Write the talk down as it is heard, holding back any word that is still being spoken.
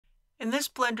In this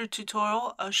Blender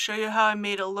tutorial, I'll show you how I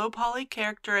made a low poly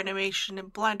character animation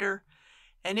in Blender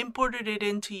and imported it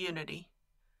into Unity.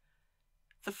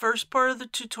 The first part of the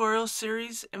tutorial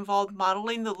series involved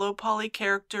modeling the low poly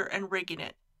character and rigging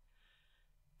it.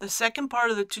 The second part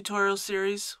of the tutorial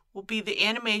series will be the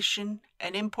animation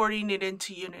and importing it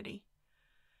into Unity.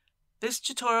 This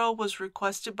tutorial was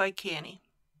requested by Canny.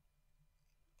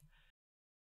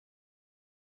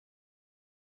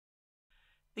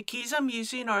 The keys I'm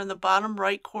using are in the bottom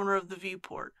right corner of the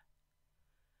viewport.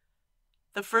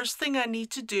 The first thing I need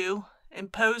to do in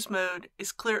pose mode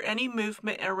is clear any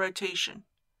movement and rotation.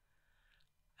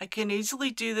 I can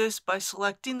easily do this by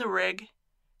selecting the rig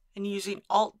and using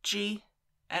Alt-G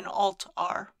and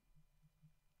Alt-R.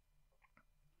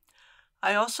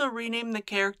 I also renamed the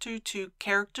character to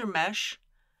Character Mesh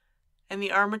and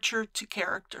the armature to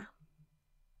Character.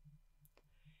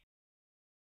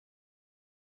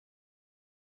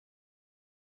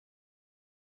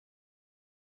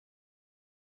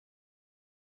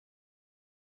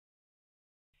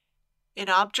 In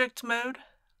object mode,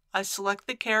 I select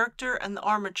the character and the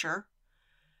armature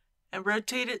and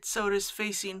rotate it so it is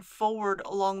facing forward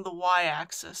along the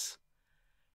y-axis.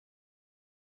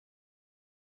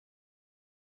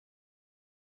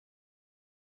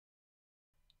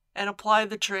 And apply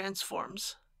the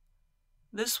transforms.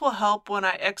 This will help when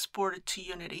I export it to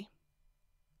Unity.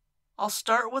 I'll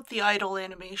start with the idle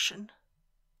animation.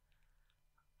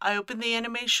 I open the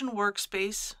animation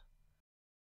workspace,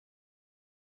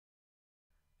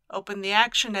 open the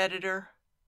action editor,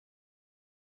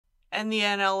 and the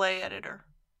NLA editor.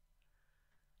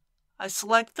 I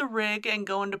select the rig and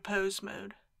go into pose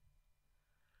mode.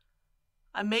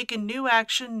 I make a new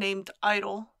action named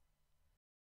idle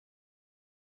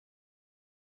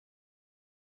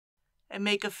and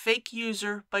make a fake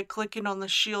user by clicking on the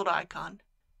shield icon.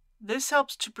 This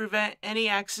helps to prevent any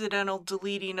accidental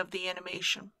deleting of the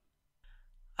animation.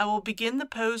 I will begin the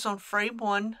pose on frame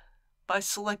 1 by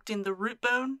selecting the root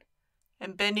bone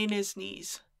and bending his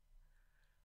knees.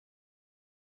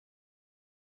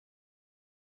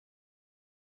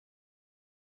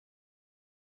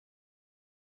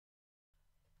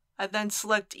 I then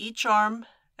select each arm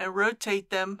and rotate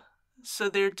them so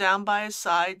they're down by his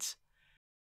sides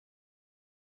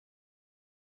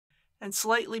and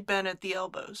slightly bent at the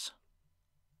elbows.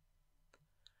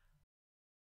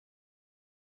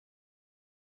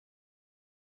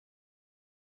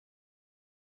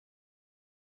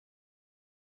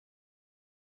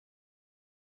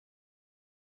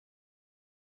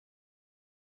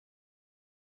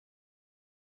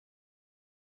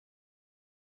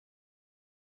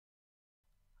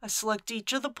 I select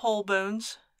each of the pole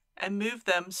bones and move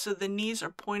them so the knees are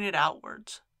pointed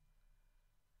outwards.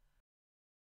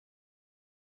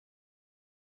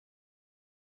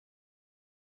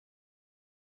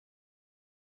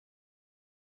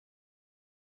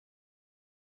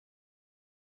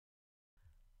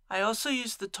 I also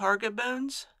use the target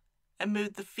bones and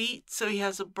move the feet so he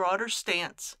has a broader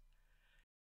stance.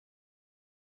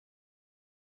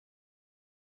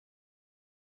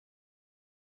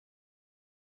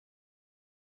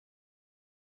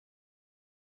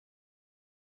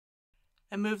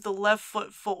 And move the left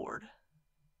foot forward.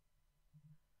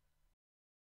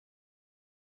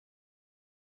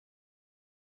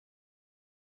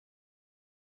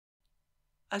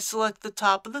 I select the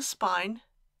top of the spine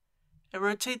and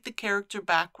rotate the character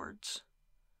backwards.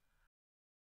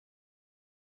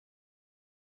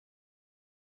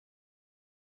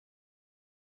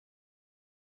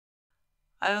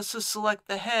 I also select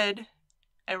the head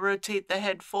and rotate the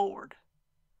head forward.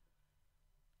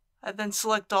 I then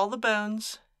select all the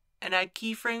bones and add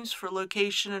keyframes for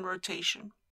location and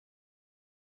rotation.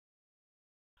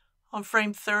 On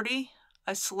frame 30,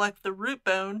 I select the root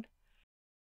bone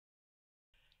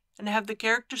and have the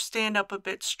character stand up a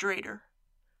bit straighter.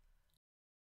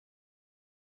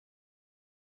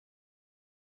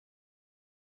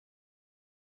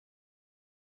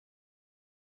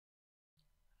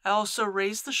 I also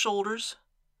raise the shoulders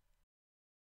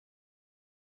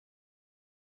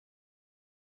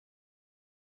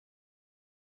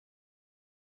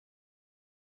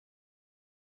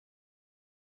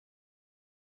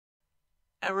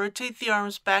and rotate the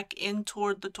arms back in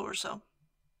toward the torso.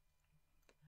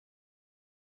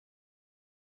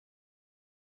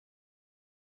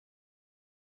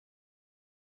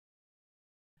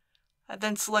 I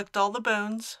then select all the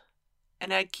bones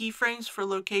and add keyframes for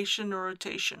location and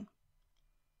rotation.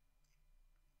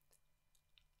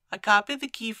 I copy the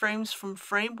keyframes from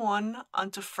frame 1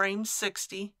 onto frame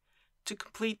 60 to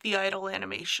complete the idle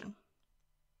animation.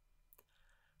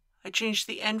 I change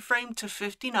the end frame to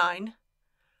 59,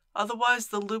 Otherwise,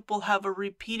 the loop will have a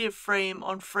repeated frame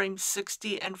on frame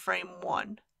 60 and frame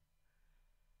 1.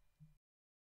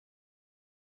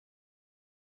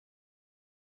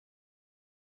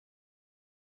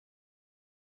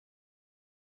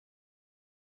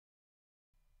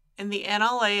 In the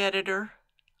NLA editor,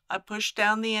 I push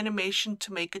down the animation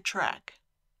to make a track.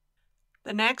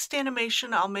 The next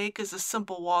animation I'll make is a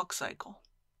simple walk cycle.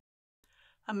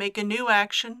 I make a new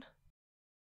action,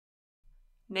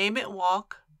 name it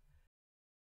walk,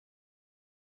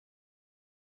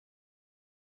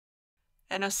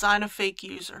 and assign a fake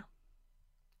user.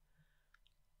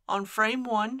 On frame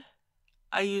 1,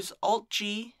 I use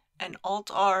Alt-G and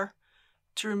Alt-R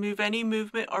to remove any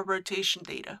movement or rotation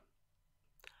data.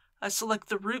 I select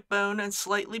the root bone and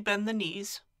slightly bend the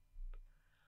knees.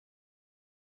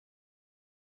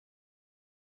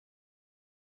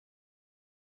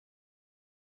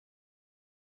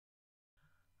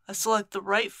 I select the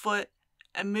right foot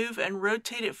and move and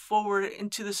rotate it forward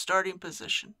into the starting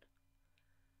position.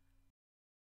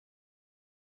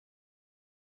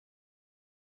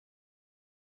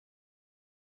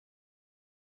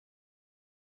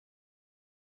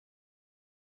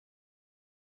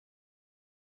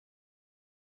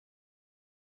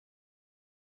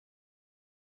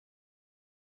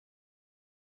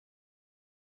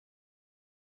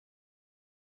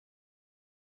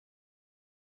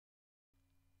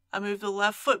 I move the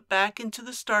left foot back into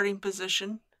the starting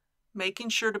position, making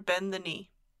sure to bend the knee.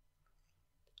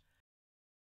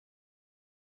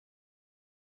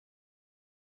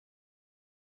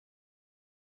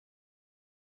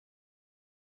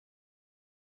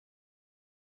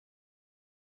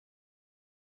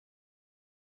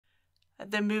 I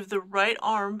then move the right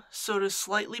arm so it is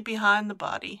slightly behind the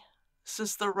body,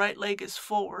 since the right leg is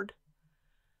forward.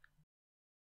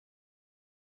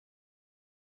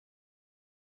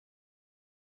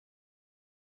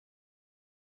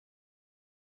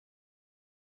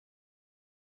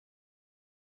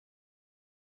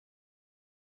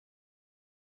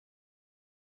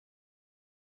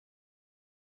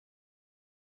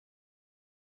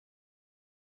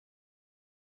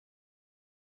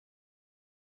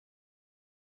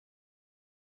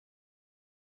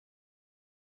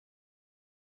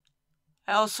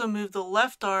 I also move the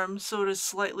left arm so it is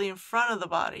slightly in front of the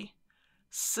body,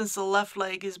 since the left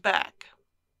leg is back.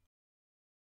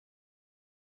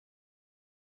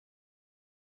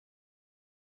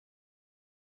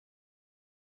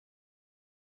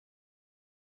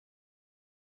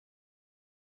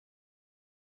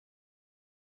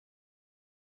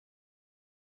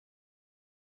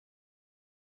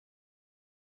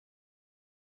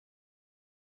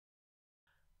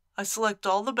 I select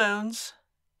all the bones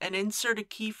and insert a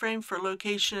keyframe for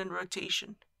location and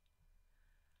rotation.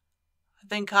 I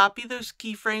then copy those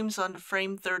keyframes onto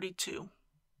frame 32.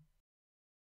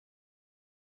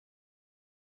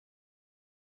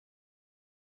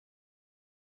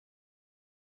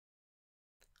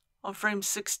 On frame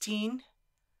 16,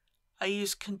 I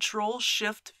use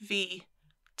Ctrl-Shift-V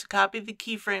to copy the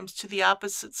keyframes to the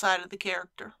opposite side of the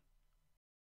character.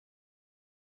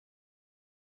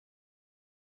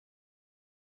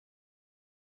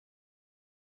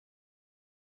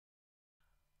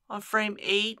 On frame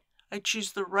 8, I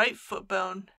choose the right foot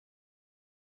bone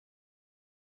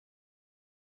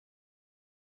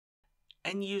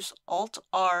and use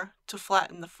Alt-R to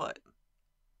flatten the foot.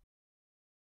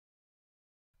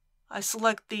 I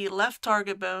select the left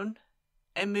target bone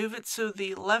and move it so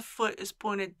the left foot is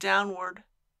pointed downward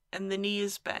and the knee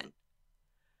is bent.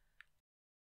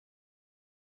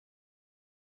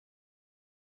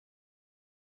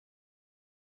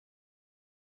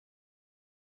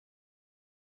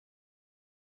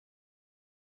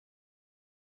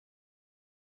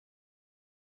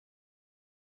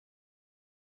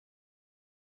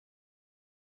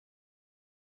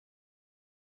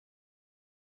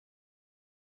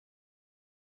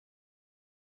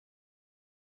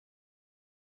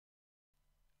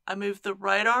 I move the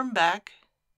right arm back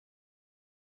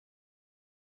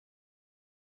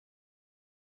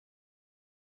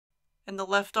and the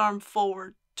left arm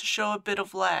forward to show a bit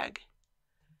of lag.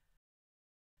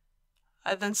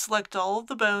 I then select all of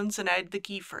the bones and add the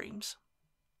keyframes.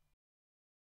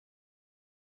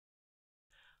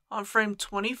 On frame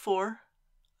 24,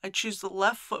 I choose the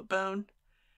left foot bone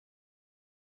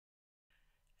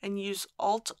and use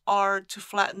Alt-R to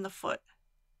flatten the foot.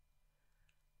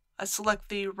 I select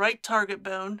the right target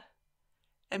bone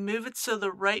and move it so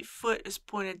the right foot is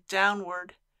pointed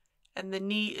downward and the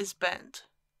knee is bent.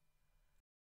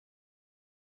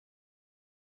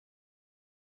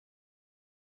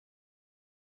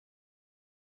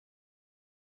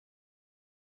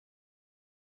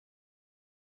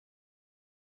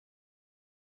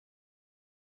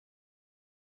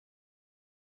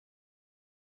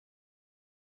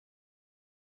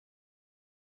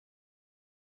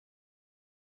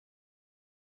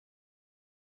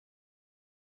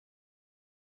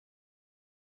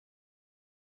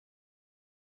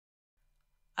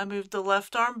 I move the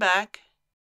left arm back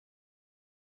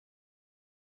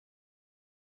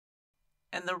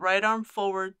and the right arm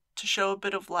forward to show a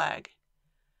bit of lag.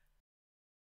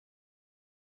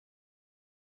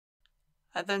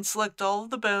 I then select all of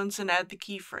the bones and add the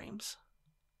keyframes.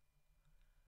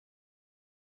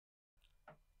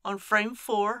 On frame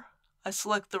 4, I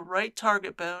select the right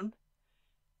target bone,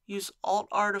 use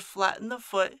Alt-R to flatten the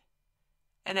foot,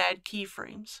 and add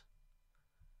keyframes.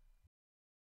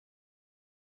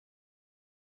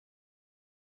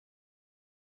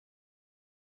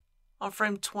 On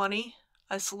frame 20,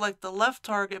 I select the left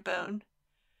target bone,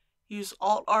 use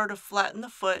Alt-R to flatten the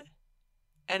foot,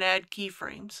 and add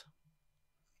keyframes.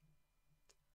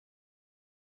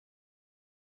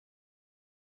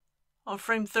 On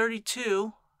frame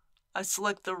 32, I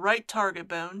select the right target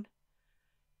bone,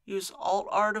 use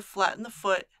Alt-R to flatten the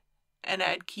foot, and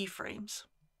add keyframes.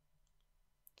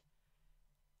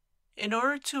 In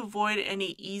order to avoid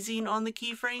any easing on the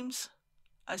keyframes,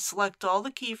 I select all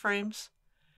the keyframes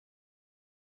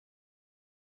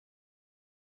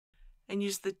and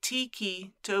use the T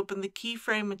key to open the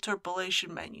keyframe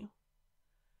interpolation menu.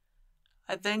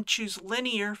 I then choose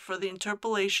linear for the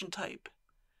interpolation type.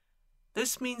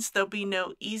 This means there'll be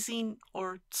no easing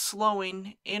or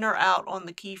slowing in or out on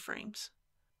the keyframes.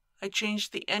 I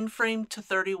change the end frame to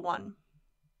 31.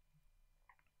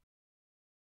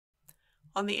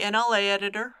 On the NLA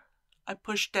editor, I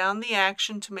push down the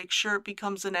action to make sure it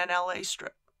becomes an NLA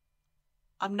strip.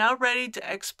 I'm now ready to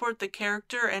export the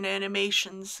character and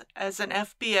animations as an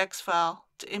FBX file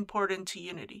to import into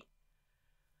Unity.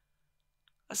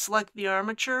 I select the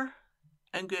armature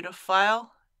and go to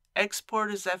File,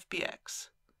 Export as FBX.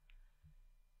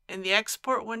 In the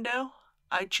export window,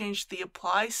 I change the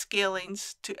Apply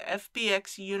Scalings to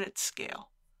FBX Unit Scale.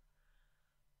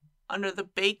 Under the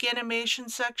Bake Animation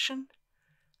section,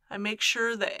 I make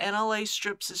sure that NLA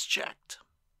Strips is checked.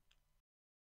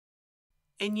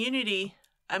 In Unity,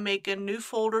 I make a new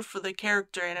folder for the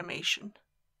character animation.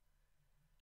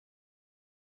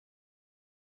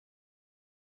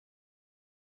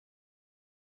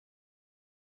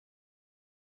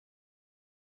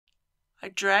 I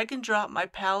drag and drop my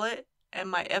palette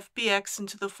and my FBX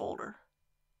into the folder.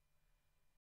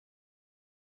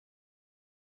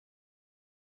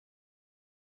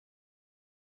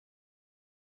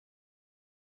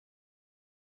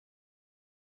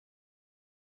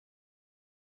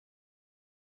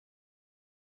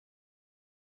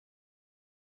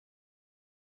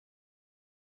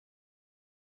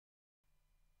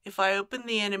 If I open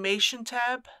the Animation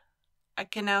tab, I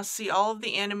can now see all of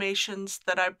the animations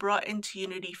that I brought into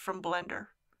Unity from Blender.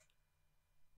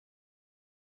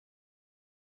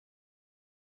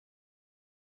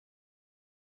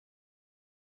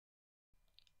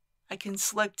 I can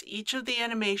select each of the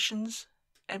animations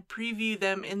and preview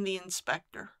them in the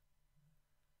inspector.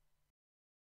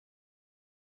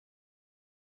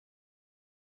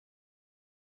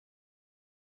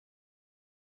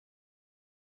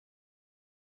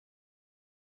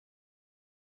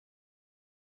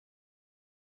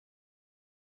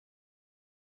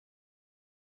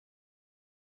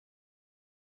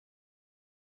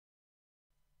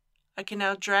 I can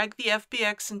now drag the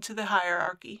FBX into the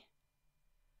hierarchy.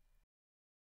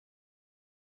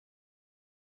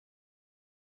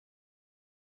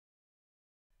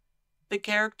 The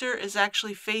character is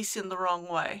actually facing the wrong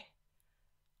way.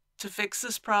 To fix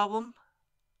this problem,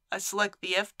 I select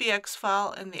the FBX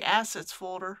file in the Assets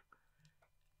folder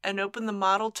and open the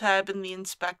Model tab in the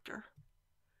inspector.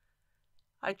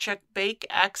 I check Bake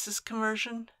Axis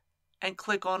Conversion and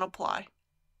click on Apply.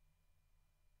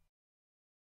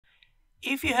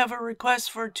 If you have a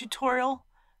request for a tutorial,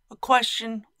 a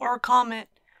question, or a comment,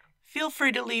 feel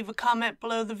free to leave a comment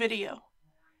below the video.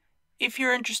 If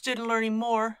you're interested in learning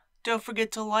more, don't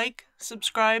forget to like,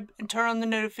 subscribe, and turn on the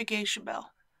notification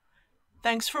bell.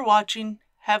 Thanks for watching.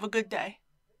 Have a good day.